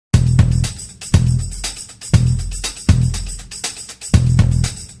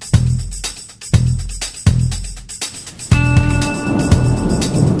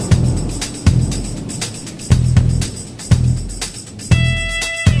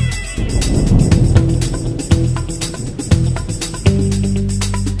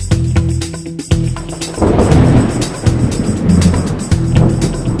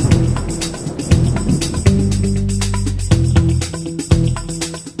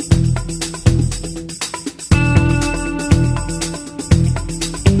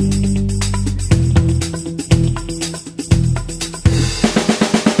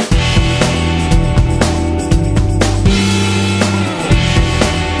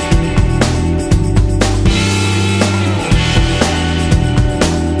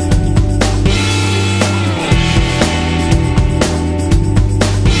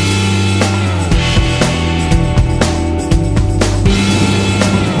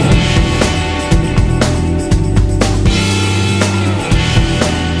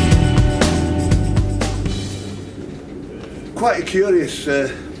curious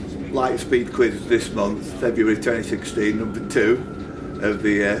LightSpeed quiz this month, February 2016, number 2 of the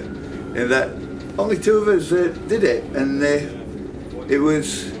year, in that only 2 of us did it, and it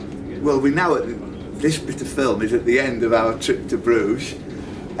was, well, we now this bit of film is at the end of our trip to Bruges,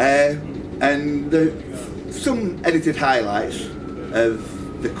 and some edited highlights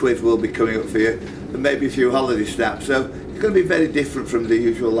of the quiz will be coming up for you, and maybe a few holiday snaps, so it's going to be very different from the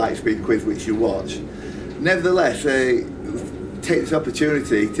usual LightSpeed quiz which you watch. Nevertheless, take this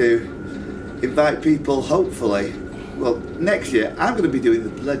opportunity to invite people, hopefully, well, next year I'm going to be doing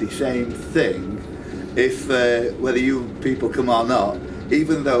the bloody same thing, if whether you people come or not,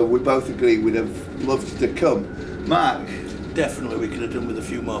 even though we both agree we'd have loved to come. Mark? Definitely we could have done with a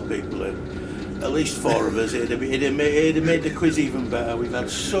few more people in. At least 4 of us. It'd have made the quiz even better. We've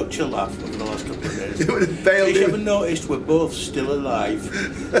had such a laugh over the last couple of days. It would have failed. If you haven't noticed, we're both still alive.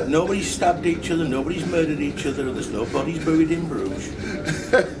 Nobody's stabbed each other, nobody's murdered each other, and there's no bodies buried in Bruges.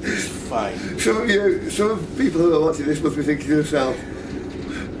 It's fine. Some people who are watching this must be thinking to themselves,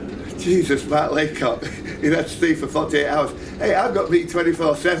 Jesus, Mark Laycock, he had to sleep for 48 hours. Hey, I've got me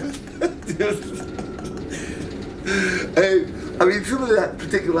 24/7. I mean, some of the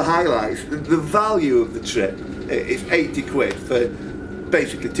particular highlights, the value of the trip, it's 80 quid for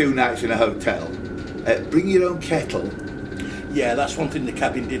basically 2 nights in a hotel. Bring your own kettle. Yeah, that's one thing the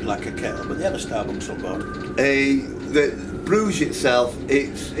cabin did, like a kettle, but they have a Starbucks on board. The Bruges itself,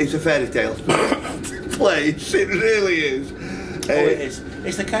 it's a fairy tale place, it really is. It is.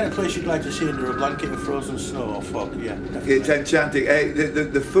 It's the kind of place you'd like to see under a blanket of frozen snow or fog, yeah. Definitely. It's enchanting.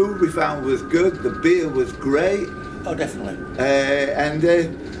 The food we found was good, the beer was great. Oh, definitely. And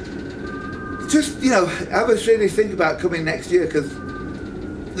just, you know, have a serious think about coming next year, because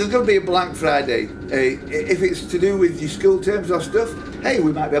there's going to be a blank Friday. If it's to do with your school terms or stuff, hey,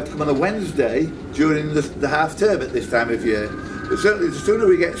 we might be able to come on a Wednesday during the half term at this time of year. But certainly the sooner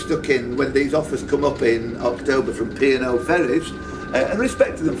we get stuck in when these offers come up in October from P&O Ferries, and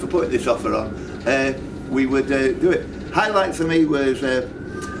respect to them for putting this offer on, we would do it. Highlight for me was, well,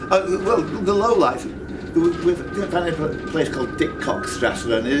 the lowlights. We didn't find a place called Dick Cockstrasse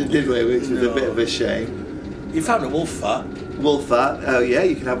around here, did we? Which was a bit of a shame. You found a wolf fart. Wolf fart, oh yeah,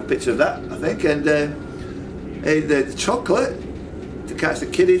 you can have a picture of that, I think. And the chocolate to catch the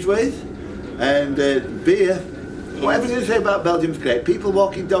kiddies with, and beer. Whatever you say about Belgium's great. People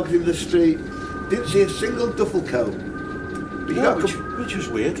walking dogs in the street, didn't see a single duffel coat. But you which was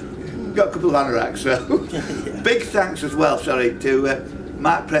weird. Got a couple of anoraks, so. Yeah. Big thanks as well, sorry, to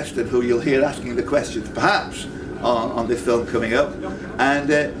Mark Preston, who you'll hear asking the questions, perhaps, on this film coming up. And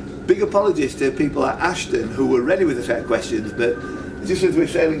big apologies to people at Ashton who were ready with a set of questions, but just as we're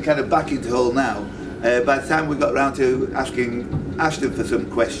sailing kind of back into Hull now, by the time we got round to asking Ashton for some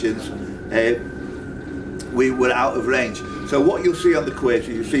questions, we were out of range. So what you'll see on the quiz,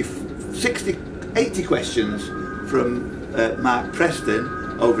 you'll see 80 questions from Mark Preston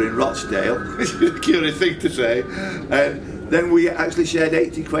over in Rochdale, which is a curious thing to say. Then we actually shared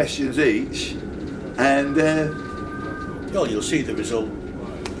 80 questions each, and oh, you'll see the result.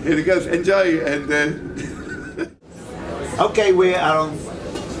 Here it goes. Enjoy. And okay, we are on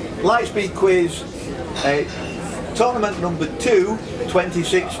LightSpeed quiz, tournament number 2,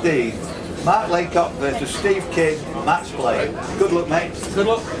 2016. Mark Laycock versus Steve King, match play. Good luck, mate. Good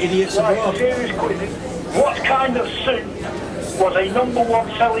luck, idiots abroad. Serious quiz. What kind of soup was a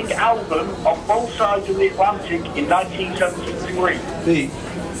 #1 selling album on both sides of the Atlantic in 1973? The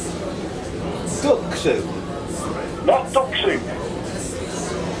duck soup. Not duck soup.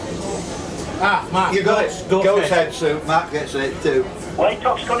 Ah, Mark, you got it. Goat's head soup. Mark gets it too.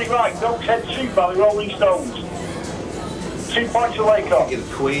 Laycock's got it right. Goat's head soup by the Rolling Stones. 2 points to Laycock. Give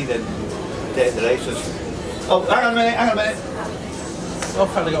the Queen and take the races. Oh, hang on a minute. Oh,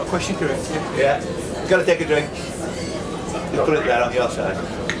 finally got a question correct. Yeah. Got to take a drink. Just put it there on your side.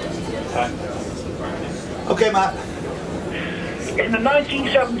 Right. Okay, Matt. In the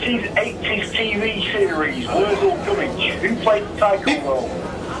 1970s, 80s TV series Wurzel Gummidge, who played the title role?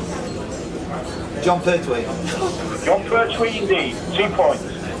 John Pertwee. John Pertwee indeed. 2 points.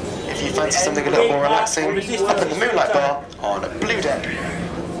 If you fancy something a little more relaxing, up at the Moonlight Bar on a blue day.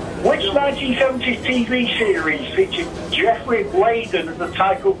 Which 1970s TV series featured Geoffrey Bladen as the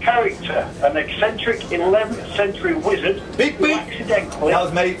title character, an eccentric 11th century wizard who accidentally... That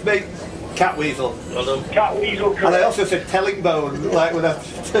was me. Cat Weasel. Well done. Cat Weasel, correct. And I also said telling bone, like when I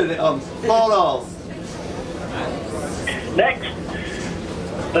turned it on. 4-all. Next,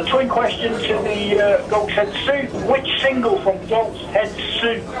 the twin question to the Goat's Head Soup. Which single from Goat's Head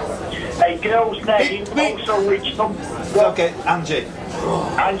Soup, a girl's name, also reached them? Okay, Angie.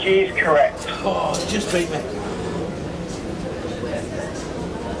 Angie is correct. Oh, just beat me.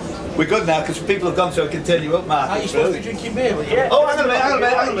 We're good now because people have gone so we can turn you up, Mark. Are you supposed to be drinking beer? Yeah. Oh, hang on a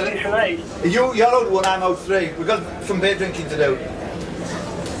minute. You're owed 1, I'm owed 3. We've got some beer drinking to do.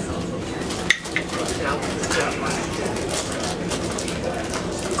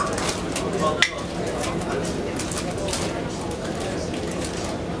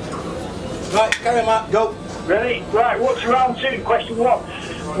 Right, carry on, Mark. Go. Ready? Right, what's round 2? Question 1.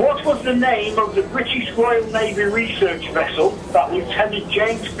 What was the name of the British Royal Navy research vessel that Lieutenant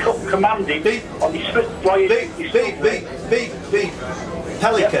James Cook commanded on his first voyage? Beep.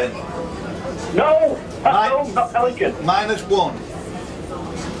 Pelican. Yeah. No, not Pelican. -1.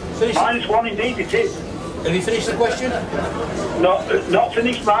 Finish. -1 indeed it is. Have you finished the question? Not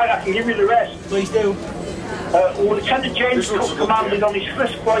finished, mate. I can give you the rest. Please do. Lieutenant James Cook commanded on his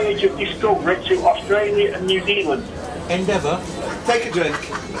first voyage of discovery to Australia and New Zealand. Endeavour. Take a drink.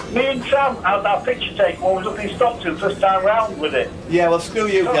 Me and Sam had our picture taken when we was up in Stockton first time round with it. Yeah, well, screw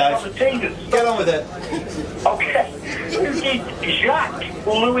you guys. Get on with it. Okay. Who did Jacques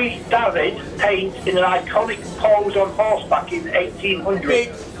Louis David paint in an iconic pose on horseback in 1800?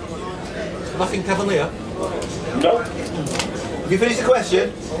 Big. Laughing Cavalier. No. Have you finished the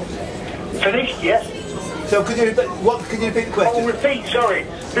question? Finished, yes. So can you repeat the question? Oh, repeat, sorry.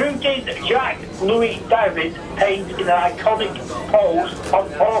 Who did Jacques Louis David paint in an iconic pose on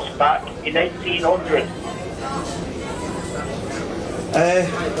horseback in 1800?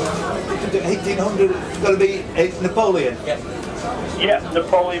 1800, it's got to be Napoleon. Yeah,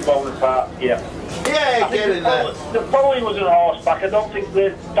 Napoleon Bonaparte, yeah. Yeah, get in there. Napoleon was on horseback. I don't think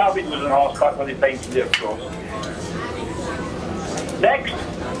that David was on horseback when he painted it, of course. Next.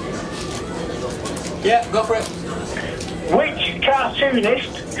 Yeah, go for it. Which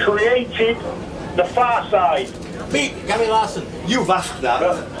cartoonist created The Far Side? Beep, Gary Larson. You've asked that.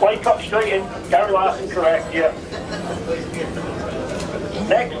 Laycock straight in. Gary Larson, correct, yeah.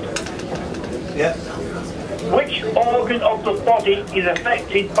 Next. Yeah. Which organ of the body is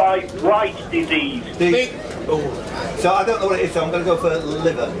affected by Bright's disease? Beep. Oh. So I don't know what it is, so I'm going to go for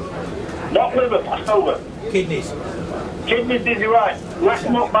liver. Not liver, pass over. Kidneys. Kidneys is right. Rack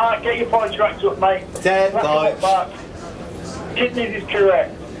them up, Mark. Get your points racked up, mate. 10 Rack them up, points. Mark. Kidneys is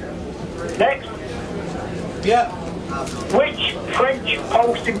correct. Next. Yeah. Which French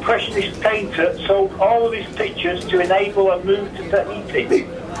post-impressionist painter sold all of his pictures to enable a move to Tahiti?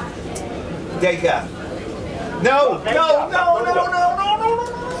 Laycock. No.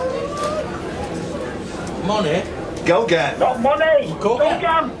 Monet. Gauguin. Not Monet.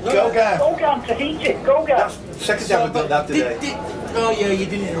 Gauguin. Gauguin, Tahiti. Gauguin. That's the second time we've done that today. Oh yeah, you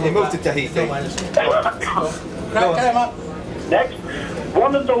didn't. He moved to Tahiti. Don't mind us. Right, carry on. Next.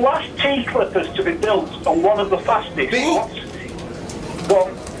 One of the last T-clippers to be built and one of the fastest.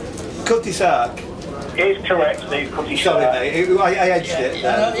 One Cul-de-sac. is correct, Steve. Cul-de-sac. Sorry, mate. I edged it.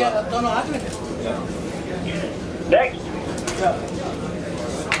 No, I do it. Next.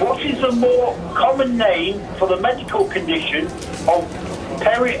 What is the more common name for the medical condition of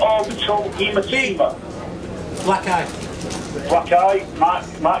periorbital hematoma? Black eye. Black eye.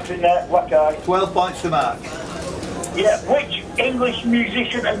 Mark's in there. Black eye. 12 points to Mark. Yeah. Which English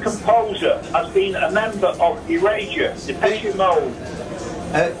musician and composer has been a member of Erasure? Depeche Mode.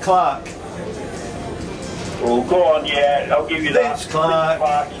 Clark. Oh, go on, yeah. I'll give you that. Vince Clark. Vince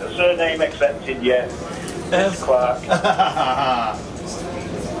Clark. Surname accepted, yeah. Vince Clark.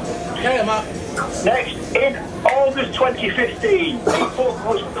 Carry on, Mark. Next, in August 2015, a book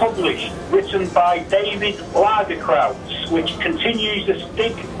was published written by David Lagerkraus, which continues the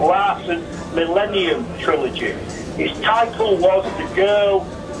Stig Larsson Millennium Trilogy. Its title was The Girl...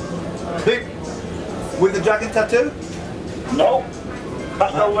 With the dragon tattoo? No.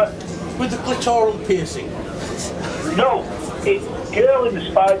 Pass over. With the clitoral piercing. No. It's Girl in the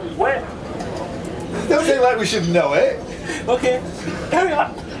Spider's Web. Don't say like we should know it. Okay, carry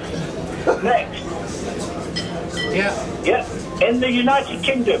on. Next. Yeah. In the United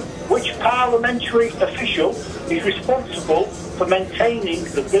Kingdom, which parliamentary official is responsible for maintaining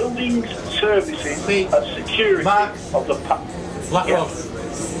the buildings, services and security of the... Blackrod.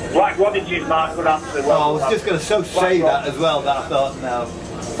 Blackrod it is, Mark. Good answer. Well, I was just going to say that as well, that I thought, no.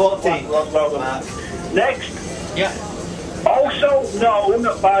 14. Mark. Next. Yeah. Also known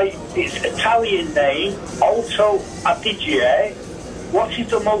by its Italian name, Alto Adige, what is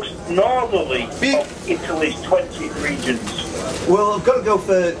the most northerly of Italy's 20 regions? Well, I've got to go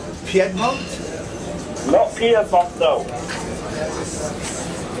for Piedmont. Not Piedmont, though.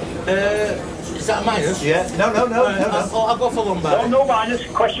 Is that a minus? Yeah. No. I'll go for Lombardy. No minus.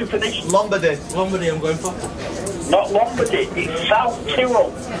 Question finished. Lombardy. Lombardy I'm going for. Not Lombardy. It's South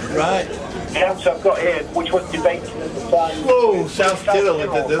Tyrol. Right. the answer I've got here, which was debated at the time. Whoa, South Tyrol,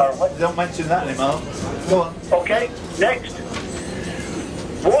 apparently. don't mention that anymore. Go on. Okay, next.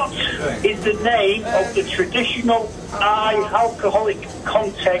 What is the name of the traditional high alcoholic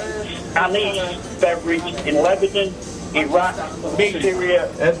content anise beverage in Lebanon, Iraq, Syria?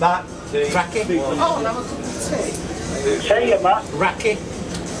 Matt. Raki. Say it, Matt. Raki.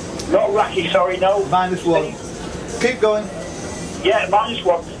 Not Raki, sorry, no. -1. Keep going. Yeah,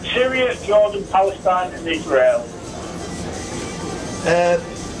 -1. Syria, Jordan, Palestine and Israel.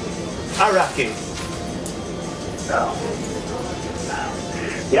 Iraqi. No.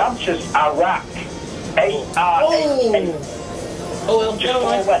 The answer's Iraq. A-R-A-K. Oh well, Just no, four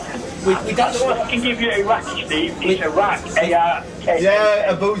letters. we I don't know if I can give you Iraqi, Steve. It's Iraq. A-R-K.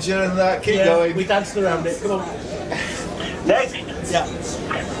 Yeah, Abuja and that. Keep going. we danced around it. Come on. Next. Yeah.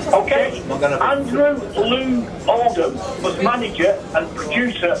 Okay. Andrew Lou Oldham was manager and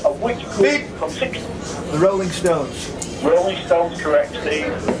producer of which group from 60? The Rolling Stones. Rolling Stones, correct,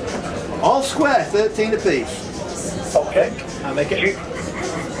 Steve. All square, 13 apiece. Okay. I'll make it.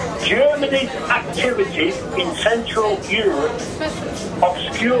 Germany's activities in Central Europe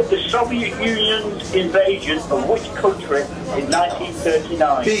obscured the Soviet Union's invasion of which country in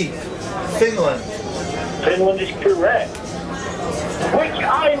 1939? B. Finland. Finland is correct. Which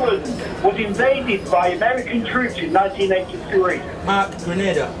island was invaded by American troops in 1983? Mark,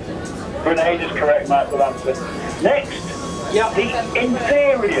 Grenada. Grenada is correct, Mark, good answer. Next, the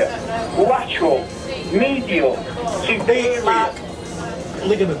inferior, lateral, medial, superior. Mark,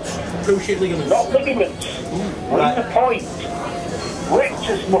 ligaments. Cruciate ligaments. Not ligaments. Right. The point.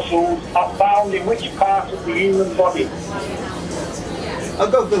 Rectus muscles are found in which part of the human body? I'll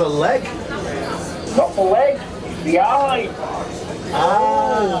go for the leg. Not the leg, the eye.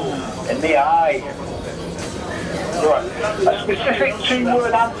 In the eye. Right. A specific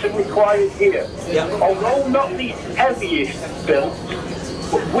two-word answer required here. Although not the heaviest built,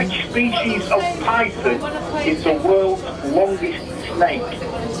 but which species of python is the world's longest snake?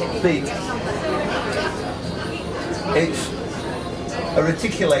 B. It's a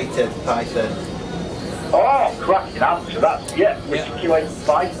reticulated python. Oh, cracking answer. That's, reticulated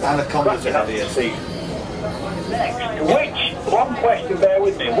python. Anaconda's the heaviest. Next, one question, bear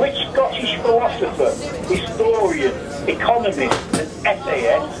with me, which Scottish philosopher, historian, economist and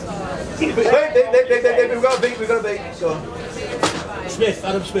essayist is Wait, we've got a beat. Go on. Smith,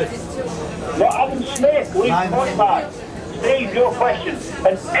 Adam Smith. Not Adam Smith, leave point back. Steve, your question.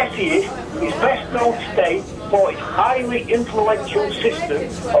 An essayist is best known today for its highly influential system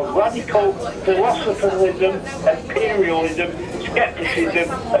of radical philosophicism, imperialism, skepticism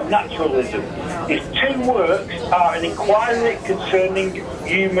and naturalism. His two works are an inquiry concerning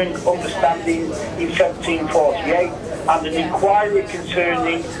human understanding in 1748 and an inquiry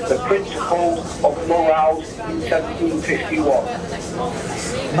concerning the principles of morals in 1751.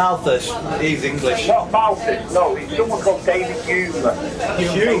 Malthus, he's English. Not Malthus, no, it's someone called David Hume.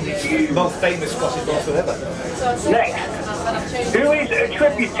 Hume, most famous Scottish philosopher ever. Next, who is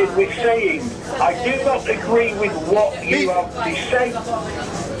attributed with saying, I do not agree with what you have to say?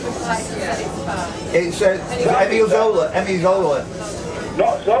 It's Emile Zola.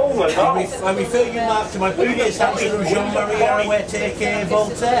 Not Zola, no. I refer you, Mark, to my previous answer of Jean-Marie Arouet, aka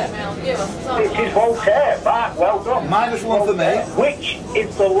Voltaire. It is Voltaire, Mark, well done. -1 for me. Which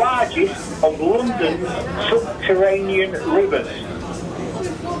is the largest of London's subterranean rivers?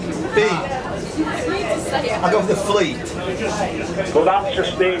 B. I go for the Fleet. Good answer,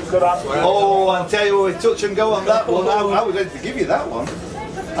 Steve, good answer. Oh, I'll tell you what, touch and go on that one. I was ready to give you that one.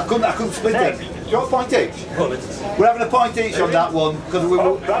 I couldn't split it. Do you want a point each? We're having a point each on that one because we.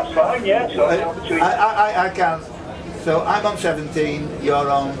 That's fine, yeah. So I can. So I'm on 17. You're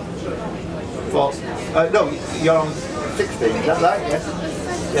on 4. No, you're on 16. Is that right? Yeah.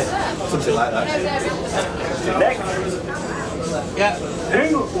 Yeah. Something like that. Next. Yeah. Who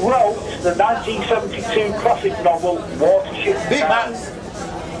wrote the 1972 classic novel Watership Down?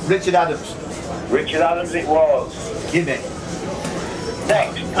 Richard Adams. Richard Adams it was. Gimme.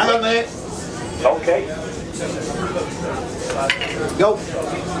 Next. Hang on, mate. Okay. Go.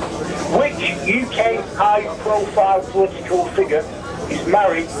 Which UK high-profile political figure is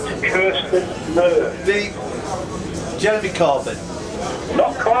married to Kirsten Murr? The Jeremy Corbyn.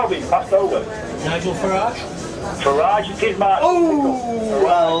 Not Corbyn, passed over. Nigel Farage. Farage, it is Mark. Oh, I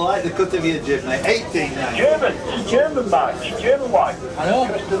like the cut of your jib, mate. 18 now. German man. She's German wife. I know.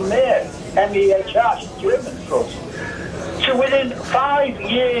 Kirsten Murr. M-E-H-R. She's German, from. So within 5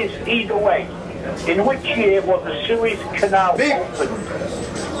 years either way, in which year was the Suez Canal opened?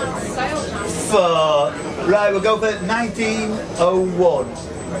 Right, we'll go for 1901.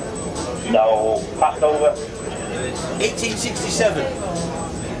 No, passed over. 1867.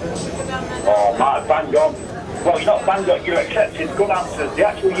 Oh, Mark, bang on. Well, you're not bang on, you're accepted. Good answers. The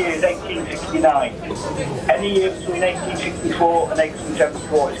actual year is 1869. Any year between 1864 and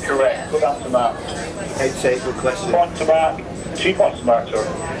 1874 is correct. Good answer, Mark. 88, good question. Point to Mark. 2 points to Mark, sorry.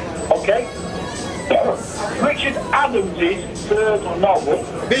 Okay. Richard Adams's third novel,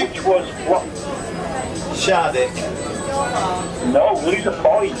 which was what? Shardik. No, lose a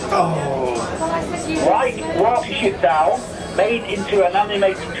point. Oh. Like Watership Down, made into an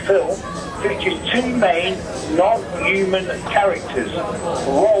animated film, features 2 main non-human characters,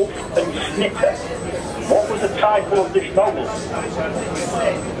 Rolf and Snitter. What was the title of this novel? I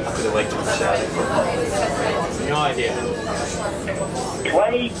could have waited for Shardik. No idea.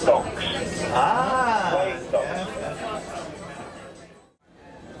 Laycock. Ah. Laycock.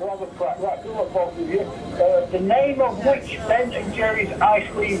 We'll have a crack. Right, good luck both of you. The name of which Ben and Jerry's ice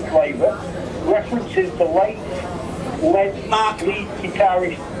cream flavour references the late lead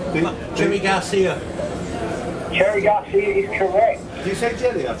guitarist Jerry Garcia. Cherry Garcia is correct. Did you say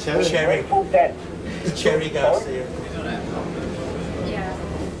Jerry or Cherry? Cherry. Grateful Dead. Cherry Garcia.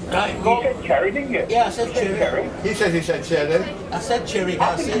 Right, You said Cherry, didn't you? yeah, I said Cherry. He said he said Cherry. I said Cherry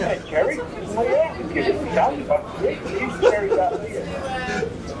I think you Garcia. said Cherry. Well, yeah, because it sounded like it. It's Cherry Garcia.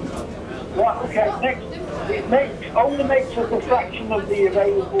 Right, okay, next. It only makes up a fraction of the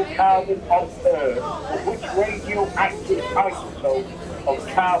available carbon on Earth, but which radioactive isotope of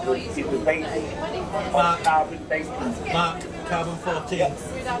carbon is the basis of carbon dating? Mark, carbon 14. Yeah.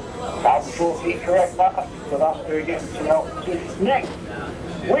 Carbon 14, correct, Mark. So that's very good to know. Next,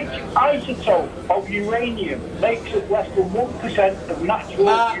 which isotope of uranium makes up less than 1% of natural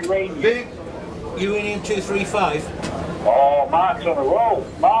uranium? Big. Uranium-235. Oh, Mark's on a roll.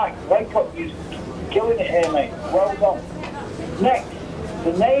 Mark, Laycock, you're killing it here, mate. Well done. Next,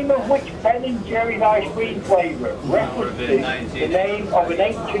 the name of which Ben and Jerry's ice cream flavour references the name of an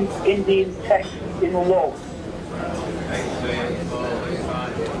ancient Indian text in love.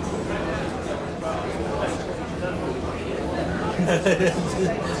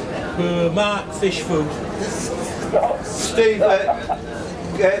 Mark, fish food. Steve,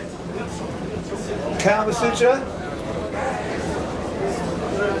 Kama Sutra?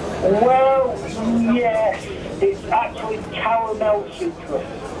 Well, yes, it's actually caramel sutra.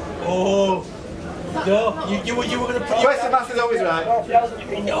 Oh, no, you were going to pull. Question master's always right.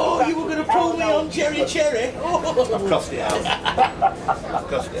 Oh, you were going to pull me on Cherry Cherry. Oh. I've crossed it out. I've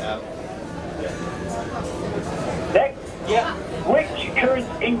crossed it out. Next, Yeah. which current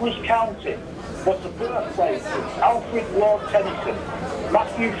English county was the birthplace of Alfred Lord Tennyson,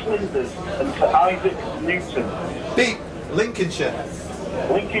 Matthew Flinders and Sir Isaac Newton? Beat Lincolnshire.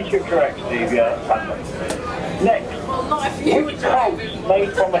 Lincolnshire, correct, Steve, yeah, that's Next, which coat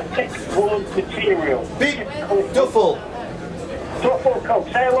made from a thick woolen material? Beat Duffel. Duffel coat.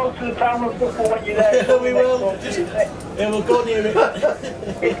 Say hello to the town of Duffel when you're there. We will. Yeah, we'll go near it.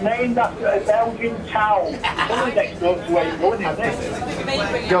 It's named after a Belgian town. Somebody next door to where you're going, isn't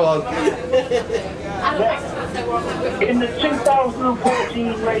it? Go on. Next, in the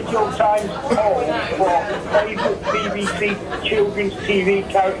 2014 Radio Times poll for favourite BBC children's TV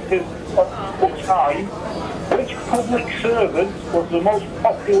characters of the time, which public servant was the most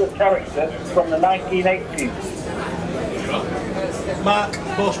popular character from the 1980s? Mark,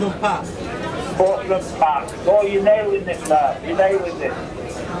 Postman Pat. Portsmouth Park. Oh, you're nailing this, Mark. You're nailing this.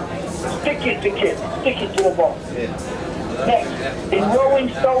 Stick it to kids. Stick it to the box. Yeah. Next, in Rolling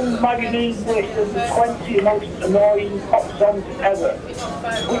Stone magazine's list of the 20 most annoying pop songs ever,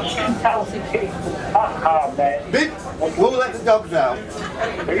 which counted is Ha Man? Beat Who Let the Dogs Out?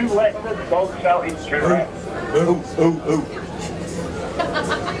 Who Let the Dogs Out is correct. Ooh.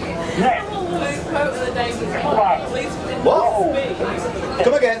 Next,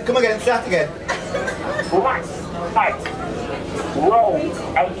 What? Come again, start again. Black, White, Rome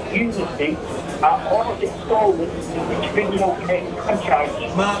and Unity are all installments in which video game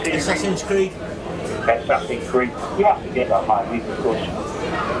franchise Mark, series? Assassin's Creed. Assassin's Creed. You have to get that, Mike, these are good.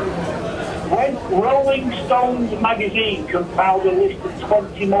 When Rolling Stones magazine compiled a list of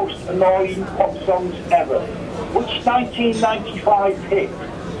 20 most annoying pop songs ever, which 1995 hit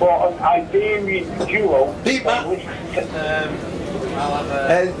for an Iberian duo Beat Matt.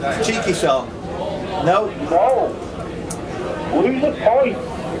 Cheeky song. No. No. Lose a point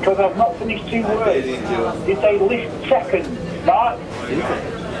because I've not finished 2 words. Did they list second? Mark?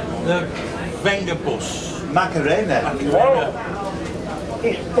 The Venga Bus. Macarena. No.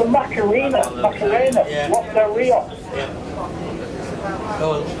 It's the Macarena. Macarena. Yeah. Los Del Rios. Yeah.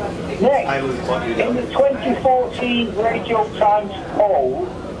 Oh, Next, I lose a point, you in the 2014 Radio Times poll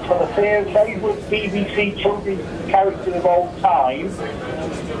for the favourite BBC children's character of all time.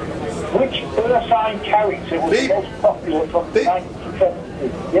 Which Ursine character was the most popular from the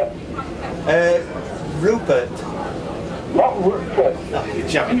 1970s? Yep. Rupert. Not Rupert. Oh, you're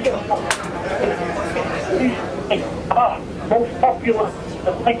jamming. Most popular of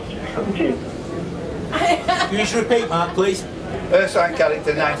the 1970s. Can you just repeat, Mark, please? Ursine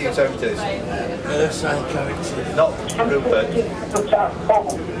character, 1970s. Ursine character. Not Rupert.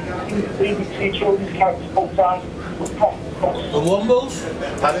 BBC children's character of all time. The Wombles?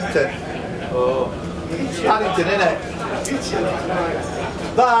 Paddington. Oh. Paddington, innit?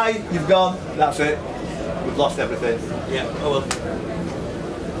 Bye, you've gone. That's it. We've lost everything. Yeah, oh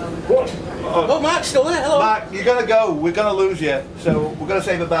well. Oh, Mark's still there, hello. Mark, you're going to go. We're going to lose you. So we're going to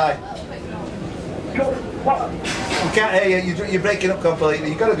say bye-bye. We can't hear you. You're breaking up completely.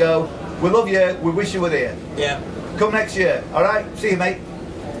 You've got to go. We love you. We wish you were here. Yeah. Come next year. All right? See you, mate.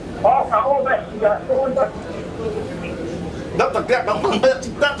 All the best.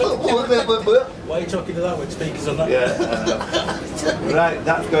 Why are you talking to that with speakers on that? Yeah. Right,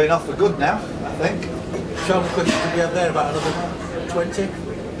 that's going off for good now, I think. How many questions did we have there? About another 20?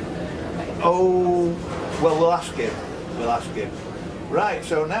 Oh, well, we'll ask him. We'll ask him. Right,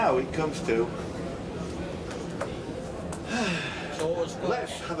 so now it comes to...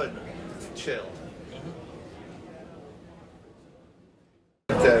 Let's have a chill.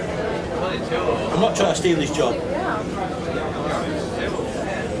 I'm not trying to steal his job.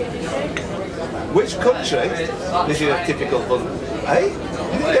 Which country? This is a typical puzzle. Hey, you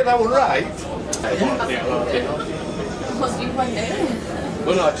didn't get that one right.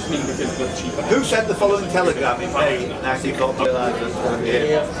 Well, no, I just mean because it's cheaper. Who sent the following telegram in May 1944?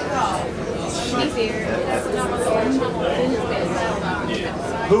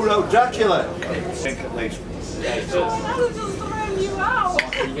 Who wrote Dracula? I think at least.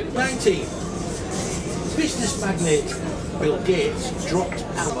 19. Business magnate Bill Gates dropped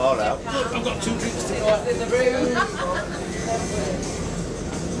out. More out. I've got 2 drinks to go out in the room.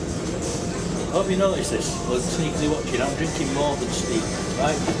 I hope you notice this. We're sneakily watching. I'm drinking more than Steve.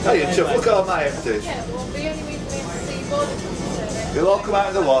 Right? Hey, you chuff, look at all my empties. They'll all come out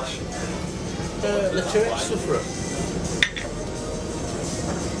in the wash. The Tourette's sufferer.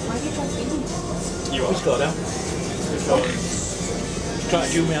 You He's got down. Trying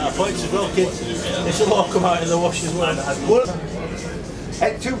to do me out of points as well, kids. This will all come out in the wash as well.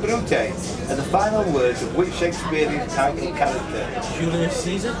 Et tu, Brute, are the final words of which Shakespearean title character? Julius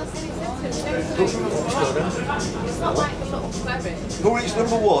Caesar. Who reached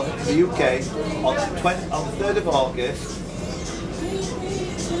 #1 in the UK on the 3rd of August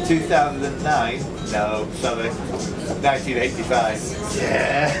 2009? No, sorry, 1985.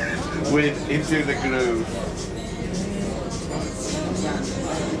 Yeah, with Into the Groove.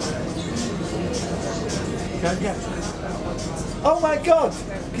 Oh my God!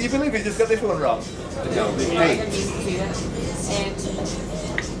 Can you believe he just got this one wrong? 8.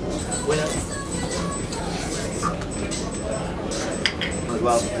 Winner. As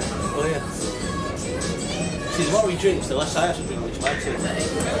well. Oh yeah. See, the more he drinks, the less I have to drink, which makes it.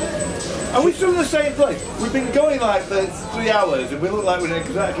 Are we still in the same place? We've been going like for 3 hours and we look like we're in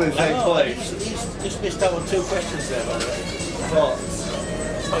exactly the same place. He's just missed out on 2 questions there, by the way. What?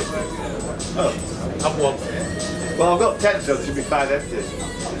 Oh. I've won. Well, I've got 10, so there should be 5 empties.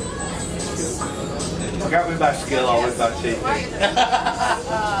 I can't with my skill or with my cheating.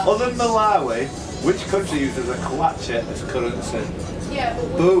 Other than Malawi, which country uses a kwacha as currency?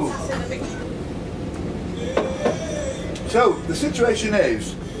 Boom. So, the situation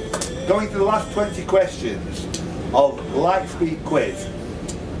is, going through the last 20 questions of LightSpeed quiz,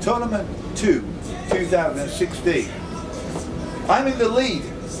 Tournament 2, 2016. I'm in the lead,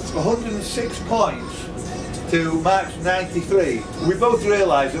 106 points to Mark's 93. We both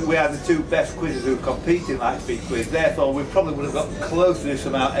realised that we are the 2 best quizzes who compete in LightSpeed quiz, therefore we probably would have got close to this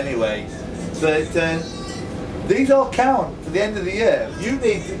amount anyway. But these all count for the end of the year. You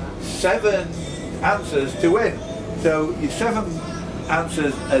need 7 answers to win. So your 7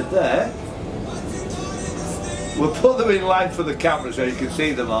 answers are there. We'll put them in line for the camera so you can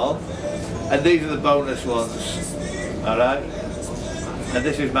see them all. And these are the bonus ones. Alright? And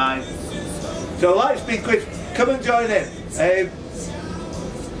this is mine. So LightSpeed quiz, come and join in.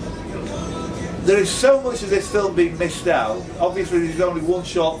 There is so much of this film being missed out. Obviously there's only one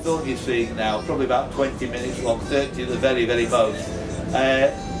short film you're seeing now, probably about 20 minutes long, 30 at the very, very most.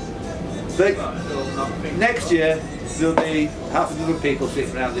 But next year there'll be half a dozen people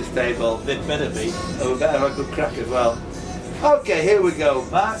sitting around this table. They better be. Oh, we better have a good crack as well. Okay, here we go.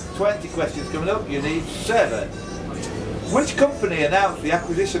 Mark, 20 questions coming up. You need 7. Which company announced the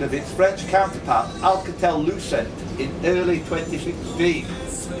acquisition of its French counterpart Alcatel-Lucent in early 2016?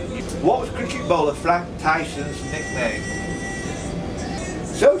 What was cricket bowler Frank Tyson's nickname?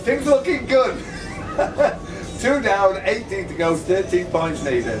 So things are looking good. 2 down, 18 to go, 13 points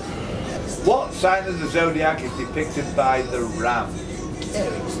needed. What sign of the zodiac is depicted by the ram?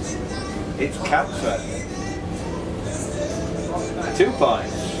 It's Cancer. 2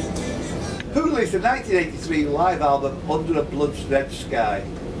 points. Who released the 1983 live album Under a Blood Red Sky?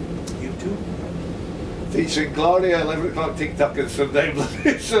 U2. Featuring Gloria, 11 o'clock TikTok and Sunday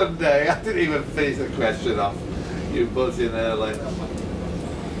Bloody Sunday. I didn't even finish the question off. You buzzed in early.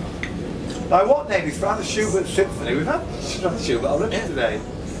 By what name is Franz Schubert's symphony? We've had Franz Schubert already today.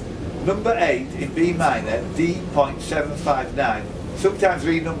 Number 8 in B minor, D.759. Sometimes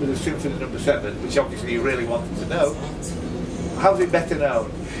renumbered as Symphony number 7, which obviously you really wanted to know. How's it better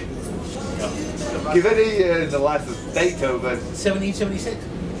known? Give any year in the life of Beethoven. 1776.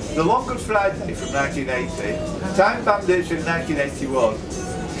 The Long Good Friday from 1980. Time Bandits in 1981. It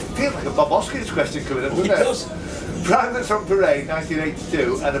feels like a Bob Hoskins question coming up, doesn't it? It does. Privates on Parade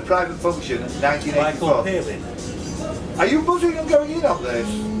 1982 and A Private Function 1984. Are you buzzing and going in on this?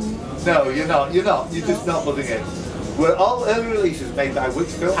 No, you're not. You're just not buzzing in. Were all early releases made by which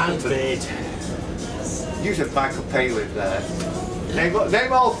film? Handmade. You said Michael Palin there. Name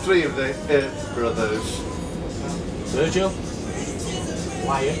all 3 of the brothers. Virgil.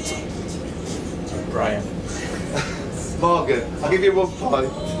 Wyatt. Brian. Morgan, I'll give you 1 point.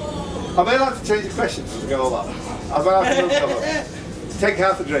 Am I allowed to change the questions as we go along? Am I allowed to cover? Take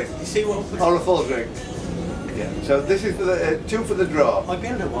half a drink. You see what? Or a full drink. Yeah. So this is for the 2 for the draw. I've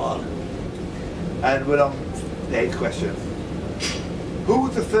been at 1. And we're on the 8th question. Who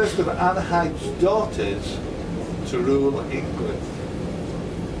was the first of Anne Hyde's daughters to rule England?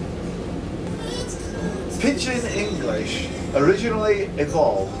 Pidgin English originally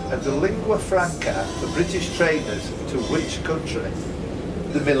evolved as a lingua franca for British traders to which country?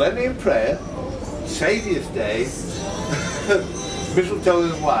 The Millennium Prayer, Saviour's Day, Mistletoe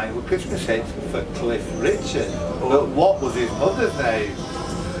and Wine were Christmas hits for Cliff Richard. But what was his mother's name?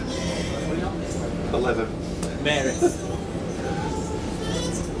 11. Mary.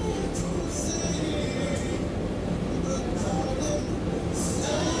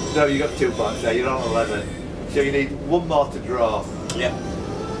 No, you got 2 points there, you're on 11. So you need 1 more to draw. Yeah.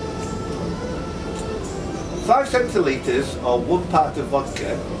 5 centilitres or 1 part of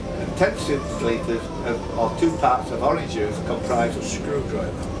vodka and 10 centilitres or 2 parts of orange juice comprise a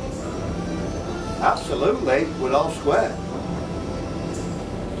screwdriver. Absolutely, we're all square.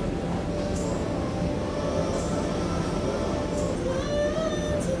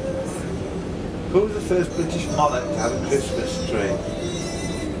 Who was the first British monarch to have a Christmas tree?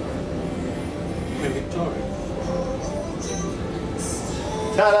 Queen Victoria.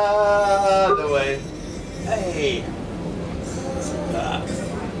 Ta-da! The way. Hey!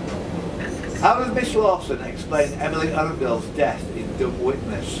 How does Miss Lawson explain Emily Arundel's death in Dumb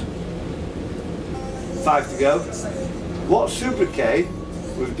Witness? 5 to go. What sobriquet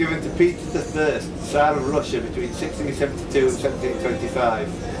was given to Peter I, Tsar of Russia, between 1672 and 1725?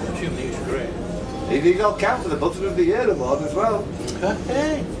 I'm assuming he was great. He's all count for the Buzzer of the Year award as well.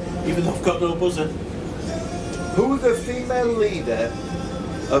 Hey! Even though I've got no buzzer. Who was the female leader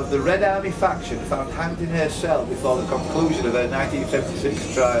of the Red Army faction found hanged in her cell before the conclusion of her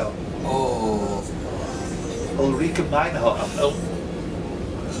 1976 trial? Oh. Ulrika Meinhof. Oh.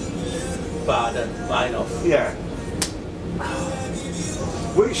 Meinhof. Yeah.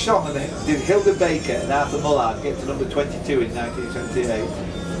 Which song did Hilda Baker and Arthur Mullard get to number 22 in 1978?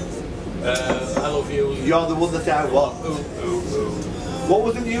 I Love You. You're the One That I Want. Ooh, ooh, ooh. What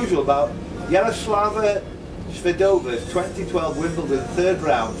was unusual about Yaroslava Shvedova's 2012 Wimbledon 3rd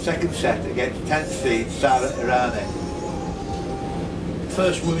round, 2nd set against 10th seed Sara Errani?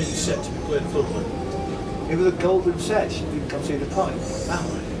 First women's set to be played at Wimbledon. It was a golden set, she didn't concede a point.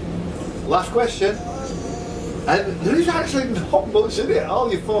 Oh. Last question. And there is actually not much in it, all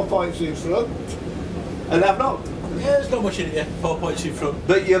your 4 points in front. And I'm not. Yeah, there's not much in it yet. 4 points in front.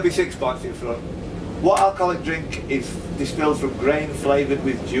 But you'll be 6 points in front. What alcoholic drink is distilled from grain flavoured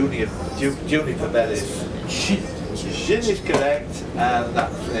with juniper berries? Gin. Gin is correct, and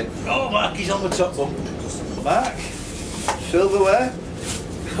that's it. Oh, Mark, he's on the top one. Mark, silverware.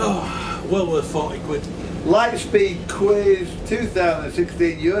 Oh, well worth 40 quid. LightSpeed Quiz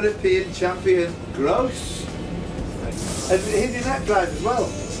 2016 European Champion Gross. And he's in that prize as well.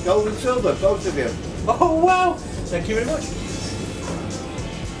 Gold and silver, both of you. Oh, wow. Thank you very much.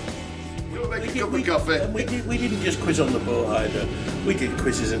 make a cup of coffee. And we didn't just quiz on the boat either. We did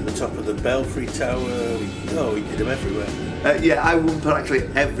quizzes at the top of the Belfry Tower. We did them everywhere. Yeah, I won practically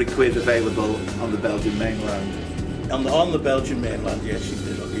every quiz available on the Belgian mainland. On the Belgian mainland, yes, you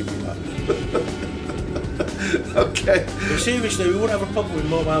did. I'll give you that. Okay. But seriously, we wouldn't have a problem with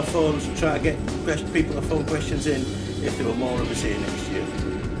mobile phones and try to get people to phone questions in if there were more of us here next year.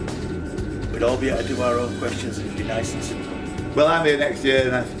 We'd all be able to do our own questions and it'd be nice and simple. Well, I'm here next year,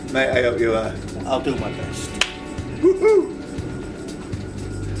 and mate, I hope you are. I'll do my best. Woohoo!